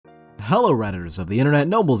Hello Redditors of the internet,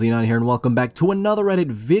 Noble Xenon here and welcome back to another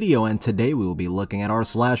Reddit video, and today we will be looking at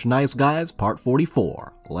r/NiceGuys part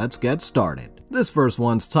 44. Let's get started. This first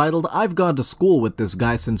one's titled, I've gone to school with this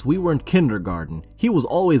guy since we were in kindergarten. He was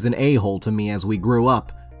always an a-hole to me as we grew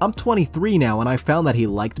up. I'm 23 now and I found that he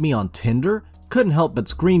liked me on Tinder. Couldn't help but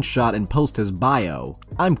screenshot and post his bio.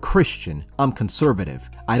 I'm Christian, I'm conservative,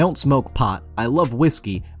 I don't smoke pot, I love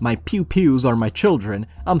whiskey, my pew-pews are my children,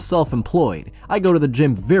 I'm self-employed, I go to the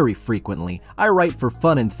gym very frequently, I write for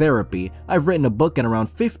fun and therapy, I've written a book and around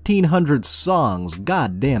 1,500 songs.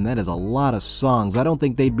 God damn, that is a lot of songs. I don't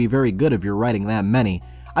think they'd be very good if you're writing that many.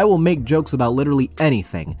 I will make jokes about literally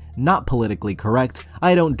anything. Not politically correct.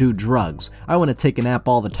 I don't do drugs. I want to take a nap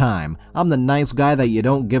all the time. I'm the nice guy that you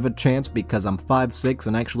don't give a chance because I'm 5'6"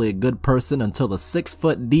 and actually a good person until the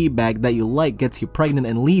 6-foot D-bag that you like gets you pregnant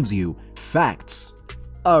and leaves you. Facts.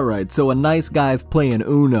 Alright, so a nice guy's playing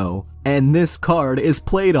Uno, and this card is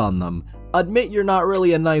played on them. Admit you're not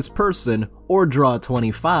really a nice person, or draw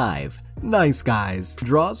 25. Nice guys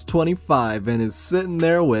draws 25 and is sitting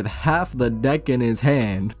there with half the deck in his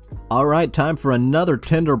hand. Alright, time for another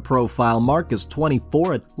Tinder profile. Mark is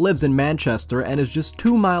 24, lives in Manchester, and is just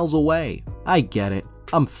 2 miles away. I get it,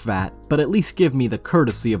 I'm fat, but at least give me the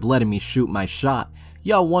courtesy of letting me shoot my shot.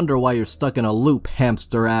 Y'all wonder why you're stuck in a loop,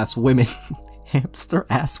 hamster-ass women.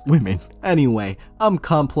 Hamster-ass women. Anyway, I'm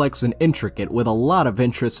complex and intricate with a lot of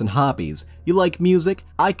interests and hobbies. You like music?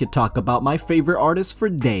 I could talk about my favorite artists for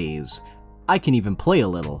days. I can even play a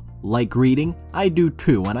little. Like reading? I do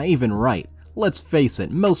too, and I even write. Let's face it,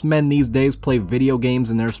 most men these days play video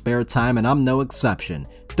games in their spare time, and I'm no exception.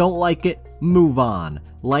 Don't like it? Move on.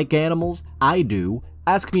 Like animals? I do.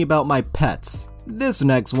 Ask me about my pets. This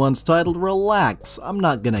next one's titled Relax, I'm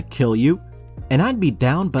not gonna kill you. And I'd be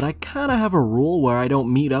down, but I kinda have a rule where I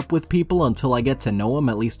don't meet up with people until I get to know them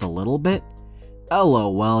at least a little bit.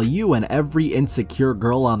 LOL, you and every insecure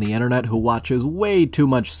girl on the internet who watches way too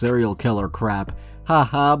much serial killer crap.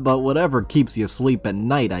 Haha, but whatever keeps you asleep at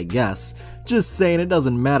night, I guess. Just saying, it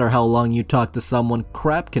doesn't matter how long you talk to someone,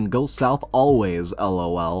 crap can go south always,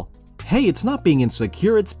 LOL. Hey, it's not being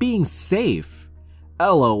insecure, it's being safe.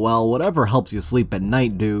 LOL, whatever helps you sleep at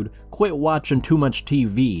night, dude. Quit watching too much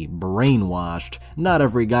TV, brainwashed. Not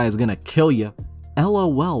every guy is gonna kill you.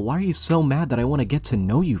 LOL, why are you so mad that I want to get to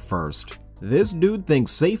know you first? This dude thinks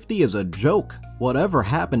safety is a joke. Whatever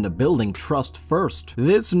happened to building trust first?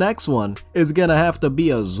 This next one is gonna have to be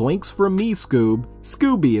a zoinks from me, Scoob.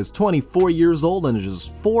 Scooby is 24 years old and is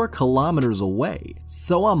just 4 kilometers away.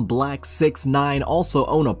 So I'm black, 6'9", also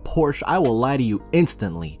own a Porsche. I will lie to you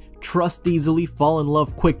instantly. Trust easily, fall in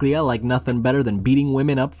love quickly. I like nothing better than beating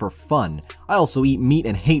women up for fun. I also eat meat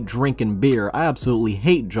and hate drinking beer. I absolutely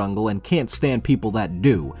hate jungle and can't stand people that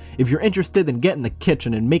do. If you're interested, then get in the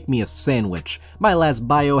kitchen and make me a sandwich. My last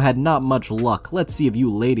bio had not much luck. Let's see if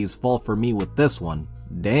you ladies fall for me with this one.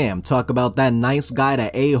 Damn, talk about that nice guy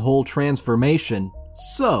to a-hole transformation.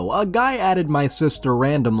 So, a guy added my sister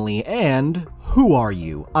randomly and... Who are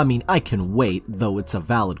you? I mean, I can wait, though it's a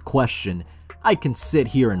valid question. I can sit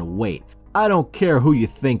here and wait. I don't care who you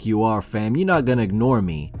think you are, fam, you're not gonna ignore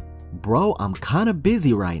me. Bro, I'm kinda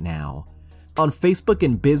busy right now. On Facebook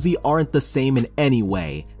and busy aren't the same in any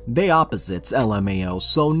way. They opposites, LMAO,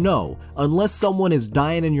 so no, unless someone is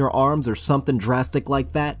dying in your arms or something drastic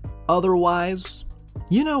like that. Otherwise,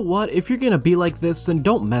 you know what, if you're gonna be like this, then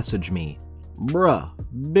don't message me. Bruh,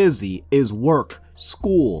 busy is work,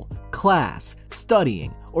 school, class,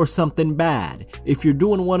 studying, or something bad. If you're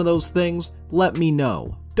doing one of those things, let me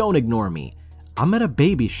know. Don't ignore me. I'm at a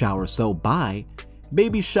baby shower, so bye.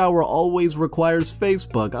 Baby shower always requires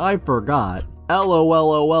Facebook, I forgot.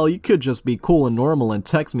 LOL, you could just be cool and normal and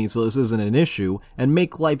text me so this isn't an issue, and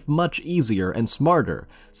make life much easier and smarter.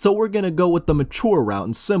 So we're gonna go with the mature route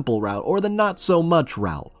and simple route, or the not so much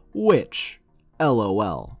route. Which?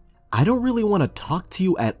 LOL. I don't really want to talk to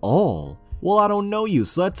you at all. Well, I don't know you,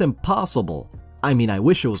 so that's impossible. I mean, I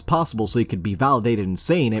wish it was possible so you could be validated in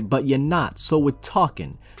saying it, but you're not, so we're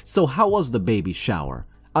talking. So how was the baby shower?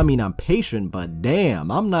 I mean, I'm patient, but damn,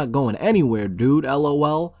 I'm not going anywhere, dude,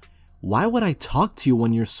 LOL. Why would I talk to you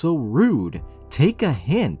when you're so rude? Take a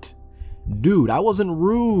hint. Dude, I wasn't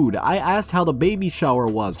rude. I asked how the baby shower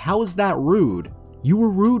was. How is that rude? You were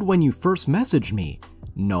rude when you first messaged me.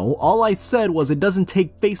 No, all I said was it doesn't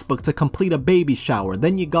take Facebook to complete a baby shower.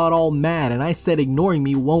 Then you got all mad and I said ignoring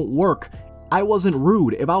me won't work. I wasn't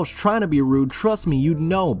rude. If I was trying to be rude, trust me, you'd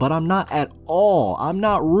know, but I'm not at all. I'm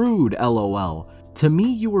not rude, LOL. To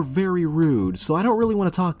me, you were very rude, so I don't really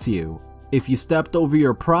want to talk to you. If you stepped over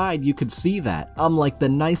your pride, you could see that. I'm like the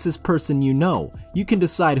nicest person you know. You can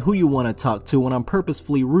decide who you want to talk to when I'm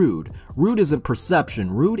purposefully rude. Rude isn't perception,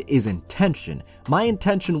 rude is intention. My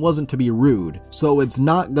intention wasn't to be rude, so it's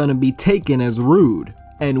not gonna be taken as rude.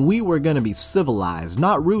 And we were gonna be civilized,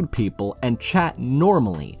 not rude people, and chat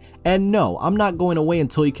normally. And no, I'm not going away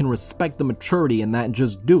until you can respect the maturity in that and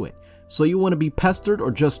just do it. So you want to be pestered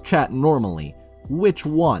or just chat normally? Which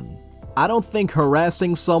one? I don't think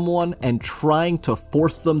harassing someone and trying to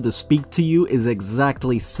force them to speak to you is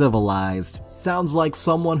exactly civilized. Sounds like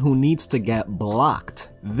someone who needs to get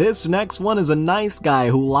blocked. This next one is a nice guy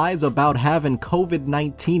who lies about having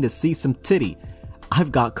COVID-19 to see some titty.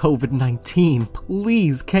 I've got COVID-19,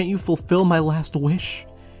 please can't you fulfill my last wish?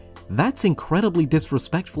 That's incredibly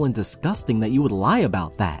disrespectful and disgusting that you would lie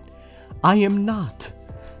about that. I am not.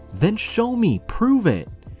 Then show me, prove it.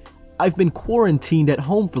 I've been quarantined at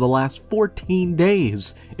home for the last 14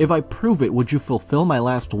 days. If I prove it, would you fulfill my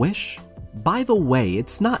last wish? By the way,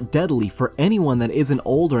 it's not deadly for anyone that isn't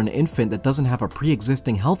old or an infant that doesn't have a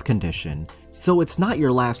pre-existing health condition. So it's not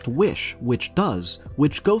your last wish, which does,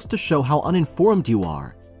 which goes to show how uninformed you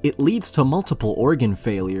are. It leads to multiple organ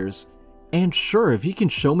failures. And sure, if you can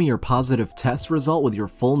show me your positive test result with your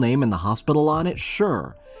full name and the hospital on it,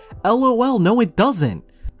 sure. LOL, no it doesn't.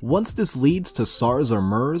 Once this leads to SARS or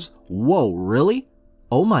MERS, whoa, really?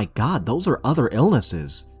 Oh my god, those are other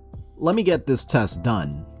illnesses. Let me get this test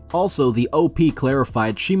done. Also, the OP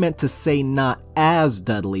clarified she meant to say not as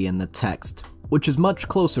deadly in the text, which is much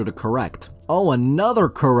closer to correct. Oh, another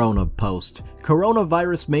Corona post.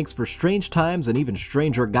 Coronavirus makes for strange times and even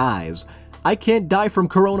stranger guys. I can't die from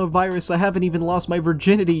coronavirus, I haven't even lost my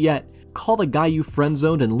virginity yet. Call the guy you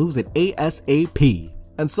friend-zoned and lose it ASAP.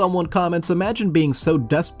 And someone comments, imagine being so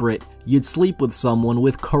desperate you'd sleep with someone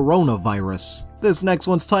with coronavirus. This next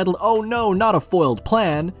one's titled, oh no, not a foiled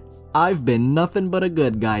plan. I've been nothing but a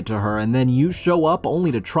good guy to her and then you show up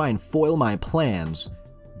only to try and foil my plans.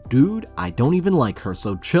 Dude, I don't even like her,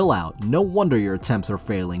 so chill out. No wonder your attempts are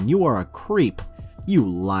failing. You are a creep. You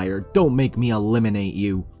liar, don't make me eliminate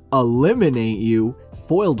you. Eliminate you?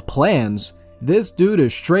 Foiled plans? This dude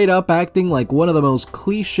is straight up acting like one of the most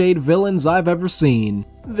cliched villains I've ever seen.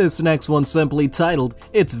 This next one's simply titled,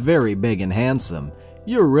 it's very big and handsome.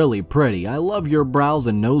 You're really pretty, I love your brows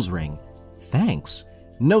and nose ring. Thanks.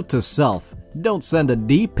 Note to self, don't send a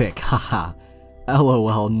D-pic, haha.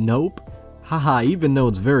 LOL, nope. Haha, even though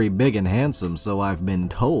it's very big and handsome, so I've been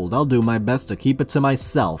told, I'll do my best to keep it to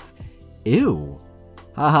myself. Ew.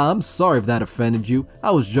 Haha, I'm sorry if that offended you.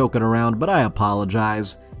 I was joking around, but I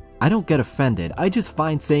apologize. I don't get offended, I just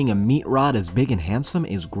find saying a meat rod as big and handsome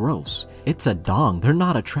is gross. It's a dong, they're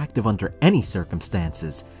not attractive under any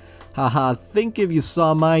circumstances. Haha, think if you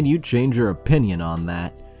saw mine, you'd change your opinion on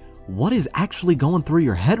that. What is actually going through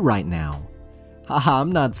your head right now? Haha,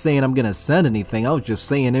 I'm not saying I'm gonna send anything, I was just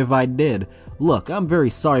saying if I did. Look, I'm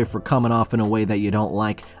very sorry for coming off in a way that you don't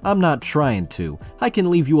like. I'm not trying to. I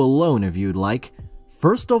can leave you alone if you'd like.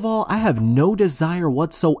 First of all, I have no desire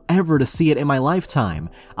whatsoever to see it in my lifetime.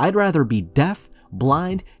 I'd rather be deaf,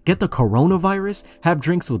 blind, get the coronavirus, have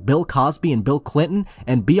drinks with Bill Cosby and Bill Clinton,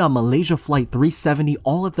 and be on Malaysia Flight 370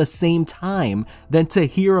 all at the same time than to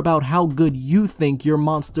hear about how good you think your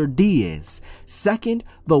Monster D is. Second,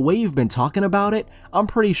 the way you've been talking about it, I'm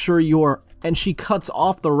pretty sure you're... And she cuts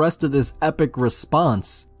off the rest of this epic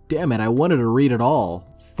response. Damn it, I wanted to read it all.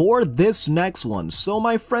 For this next one, so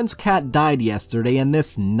my friend's cat died yesterday and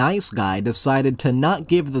this nice guy decided to not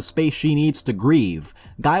give the space she needs to grieve.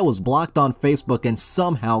 Guy was blocked on Facebook and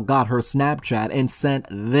somehow got her Snapchat and sent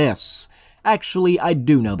this. Actually, I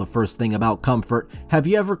do know the first thing about comfort. Have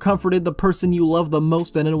you ever comforted the person you love the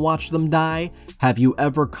most and then watched them die? Have you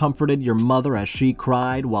ever comforted your mother as she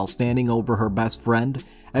cried while standing over her best friend?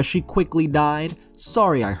 As she quickly died?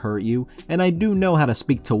 Sorry I hurt you, and I do know how to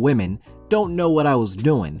speak to women. Don't know what I was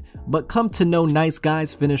doing, but come to know nice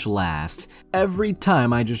guys finish last. Every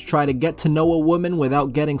time I just try to get to know a woman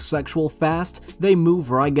without getting sexual fast, they move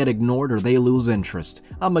or I get ignored or they lose interest.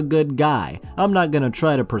 I'm a good guy. I'm not gonna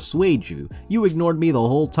try to persuade you. You ignored me the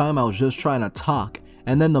whole time I was just trying to talk,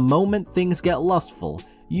 and then the moment things get lustful,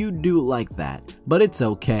 you do like that, but it's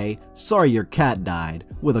okay. Sorry your cat died,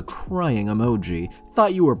 with a crying emoji.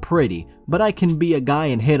 Thought you were pretty, but I can be a guy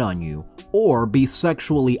and hit on you, or be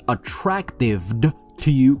sexually attractive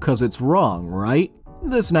to you cause it's wrong, right?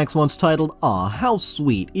 This next one's titled, aw, how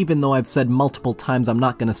sweet, even though I've said multiple times I'm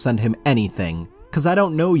not gonna send him anything. Cause I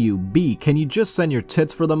don't know you, B, can you just send your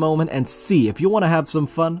tits for the moment, and C, if you wanna have some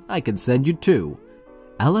fun, I can send you too.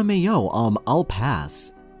 LMAO, I'll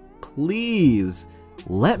pass. Please.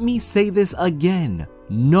 Let me say this again.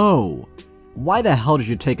 No. Why the hell did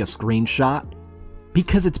you take a screenshot?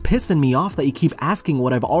 Because it's pissing me off that you keep asking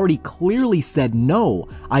what I've already clearly said no.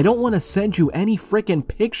 I don't want to send you any frickin'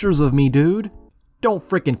 pictures of me, dude. Don't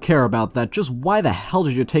frickin' care about that, just why the hell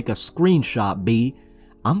did you take a screenshot, B?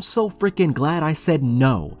 I'm so frickin' glad I said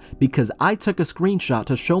no, because I took a screenshot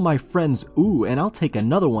to show my friends, ooh, and I'll take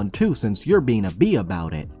another one too since you're being a B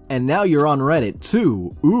about it. And now you're on Reddit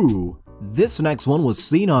too, ooh. This next one was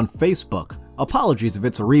seen on Facebook. Apologies if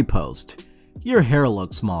it's a repost. Your hair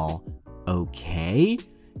looks small. Okay?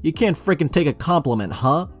 You can't frickin' take a compliment,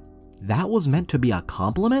 huh? That was meant to be a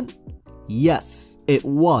compliment? Yes, it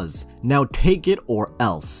was. Now take it or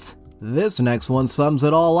else. This next one sums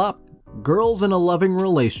it all up. Girls in a loving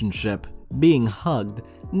relationship, being hugged,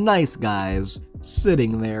 nice guys,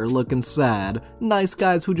 sitting there looking sad, nice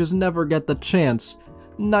guys who just never get the chance,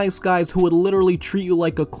 nice guys who would literally treat you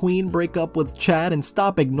like a queen, break up with Chad, and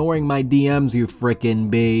stop ignoring my DMs, you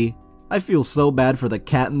frickin' B. I feel so bad for the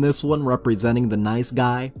cat in this one representing the nice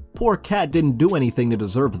guy. Poor cat didn't do anything to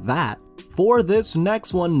deserve that. For this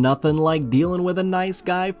next one, nothing like dealing with a nice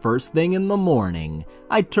guy first thing in the morning.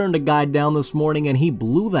 I turned a guy down this morning and he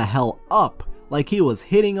blew the hell up. Like he was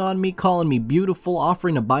hitting on me, calling me beautiful,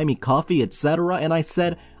 offering to buy me coffee, etc. And I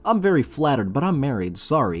said, I'm very flattered, but I'm married,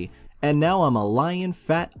 sorry. And now I'm a lying,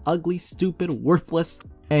 fat, ugly, stupid, worthless.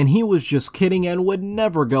 And he was just kidding and would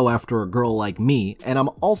never go after a girl like me, and I'm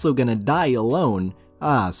also gonna die alone.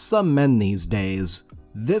 Ah, some men these days.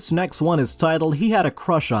 This next one is titled, He Had a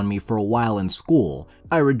Crush on Me for a While in School.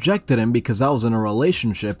 I rejected him because I was in a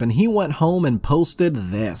relationship and he went home and posted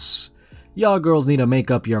this. Y'all girls need to make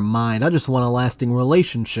up your mind, I just want a lasting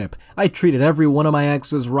relationship. I treated every one of my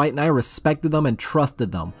exes right and I respected them and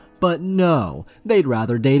trusted them. But no, they'd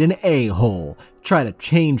rather date an a-hole, try to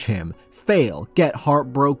change him, fail, get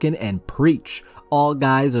heartbroken, and preach. All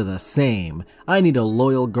guys are the same. I need a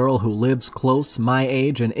loyal girl who lives close, my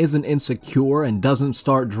age, and isn't insecure and doesn't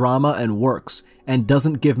start drama and works, and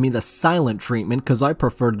doesn't give me the silent treatment cause I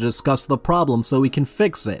prefer to discuss the problem so we can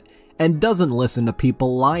fix it, and doesn't listen to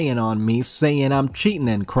people lying on me saying I'm cheating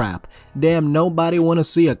and crap. Damn, nobody wanna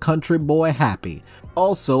see a country boy happy.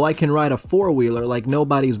 Also, I can ride a four-wheeler like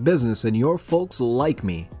nobody's business and your folks like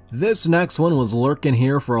me. This next one was lurking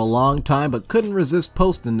here for a long time but couldn't resist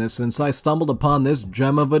posting this since I stumbled upon this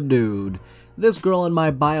gem of a dude. This girl in my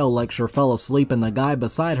bio lecture fell asleep and the guy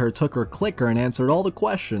beside her took her clicker and answered all the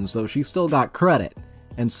questions so she still got credit.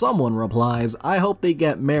 And someone replies, I hope they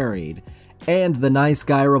get married. And the nice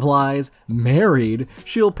guy replies, married?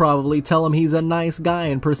 She'll probably tell him he's a nice guy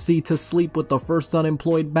and proceed to sleep with the first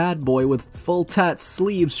unemployed bad boy with full tat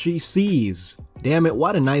sleeves she sees. Damn it,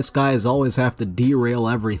 why do nice guys always have to derail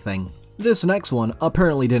everything? This next one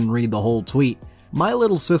apparently didn't read the whole tweet. My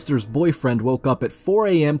little sister's boyfriend woke up at 4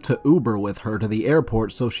 AM to Uber with her to the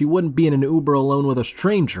airport so she wouldn't be in an Uber alone with a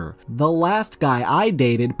stranger. The last guy I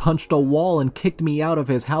dated punched a wall and kicked me out of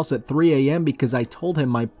his house at 3 AM because I told him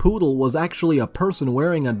my poodle was actually a person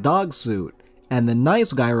wearing a dog suit. And the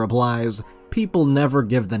nice guy replies, people never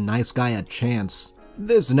give the nice guy a chance.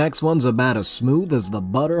 This next one's about as smooth as the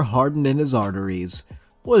butter hardened in his arteries.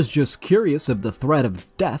 Was just curious of the threat of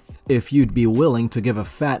death, if you'd be willing to give a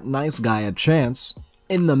fat nice guy a chance.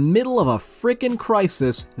 In the middle of a frickin'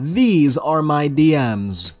 crisis, these are my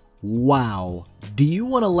DMs. Wow. Do you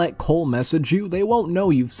want to let Cole message you? They won't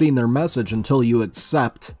know you've seen their message until you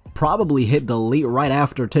accept. Probably hit delete right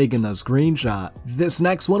after taking the screenshot. This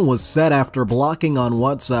next one was said after blocking on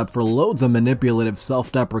WhatsApp for loads of manipulative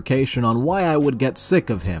self-deprecation on why I would get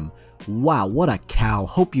sick of him. Wow, what a cow.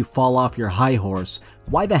 Hope you fall off your high horse.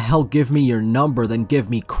 Why the hell give me your number, then give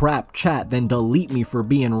me crap chat, then delete me for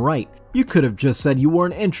being right? You could have just said you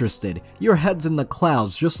weren't interested. Your head's in the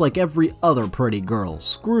clouds just like every other pretty girl.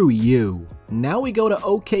 Screw you. Now we go to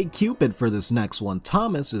OkCupid for this next one.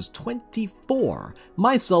 Thomas is 24.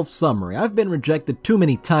 My self-summary. I've been rejected too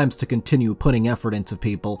many times to continue putting effort into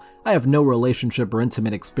people. I have no relationship or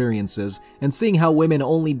intimate experiences, and seeing how women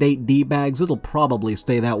only date D-bags, it'll probably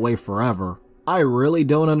stay that way forever. I really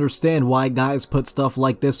don't understand why guys put stuff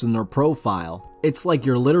like this in their profile. It's like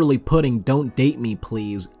you're literally putting "don't date me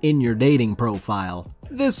please" in your dating profile.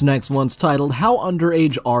 This next one's titled, How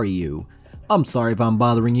Underage Are You? I'm sorry if I'm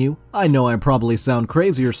bothering you. I know I probably sound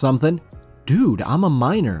crazy or something. Dude, I'm a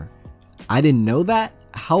minor. I didn't know that?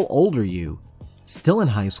 How old are you? Still in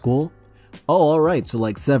high school. Oh, alright, so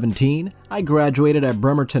like 17? I graduated at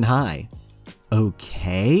Bremerton High.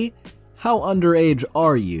 Okay. How underage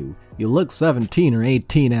are you? You look 17 or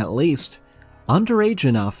 18 at least. Underage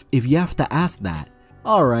enough if you have to ask that.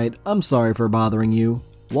 Alright, I'm sorry for bothering you.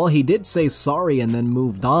 Well, he did say sorry and then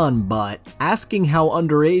moved on, but asking how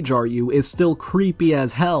underage are you is still creepy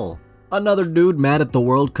as hell. Another dude mad at the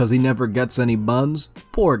world cause he never gets any buns?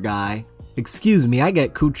 Poor guy. Excuse me, I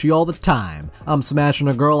get coochie all the time. I'm smashing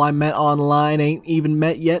a girl I met online, ain't even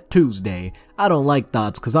met yet Tuesday. I don't like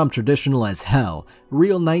thoughts cause I'm traditional as hell.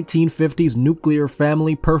 Real 1950s nuclear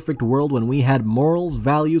family perfect world when we had morals,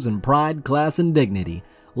 values, and pride, class, and dignity.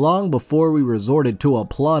 Long before we resorted to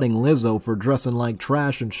applauding Lizzo for dressing like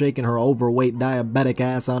trash and shaking her overweight diabetic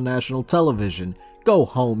ass on national television. Go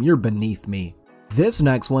home, you're beneath me. This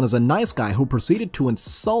next one is a nice guy who proceeded to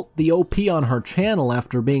insult the OP on her channel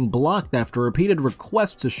after being blocked after repeated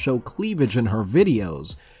requests to show cleavage in her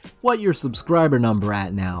videos. What your subscriber number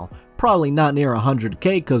at now? Probably not near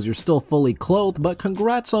 100k cause you're still fully clothed, but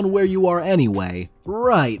congrats on where you are anyway.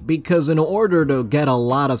 Right, because in order to get a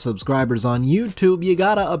lot of subscribers on YouTube, you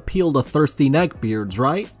gotta appeal to thirsty neckbeards,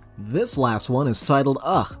 right? This last one is titled,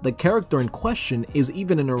 Ugh, the character in question is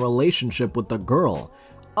even in a relationship with the girl.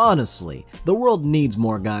 Honestly, the world needs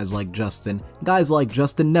more guys like Justin. Guys like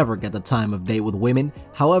Justin never get the time of day with women.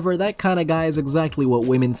 However, that kind of guy is exactly what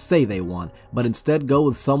women say they want, but instead go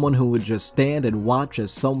with someone who would just stand and watch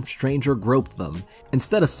as some stranger groped them.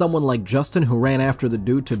 Instead of someone like Justin who ran after the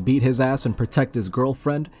dude to beat his ass and protect his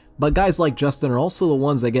girlfriend. But guys like Justin are also the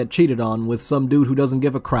ones that get cheated on with some dude who doesn't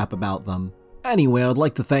give a crap about them. Anyway, I'd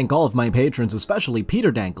like to thank all of my patrons, especially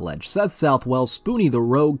Peter Danklage, Seth Southwell, Spoonie the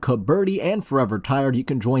Rogue, Caberty, and Forever Tired. You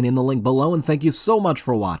can join in the link below, and thank you so much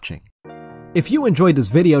for watching. If you enjoyed this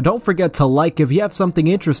video, don't forget to like. If you have something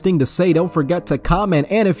interesting to say, don't forget to comment.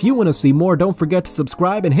 And if you want to see more, don't forget to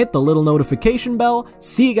subscribe and hit the little notification bell.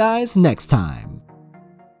 See you guys next time.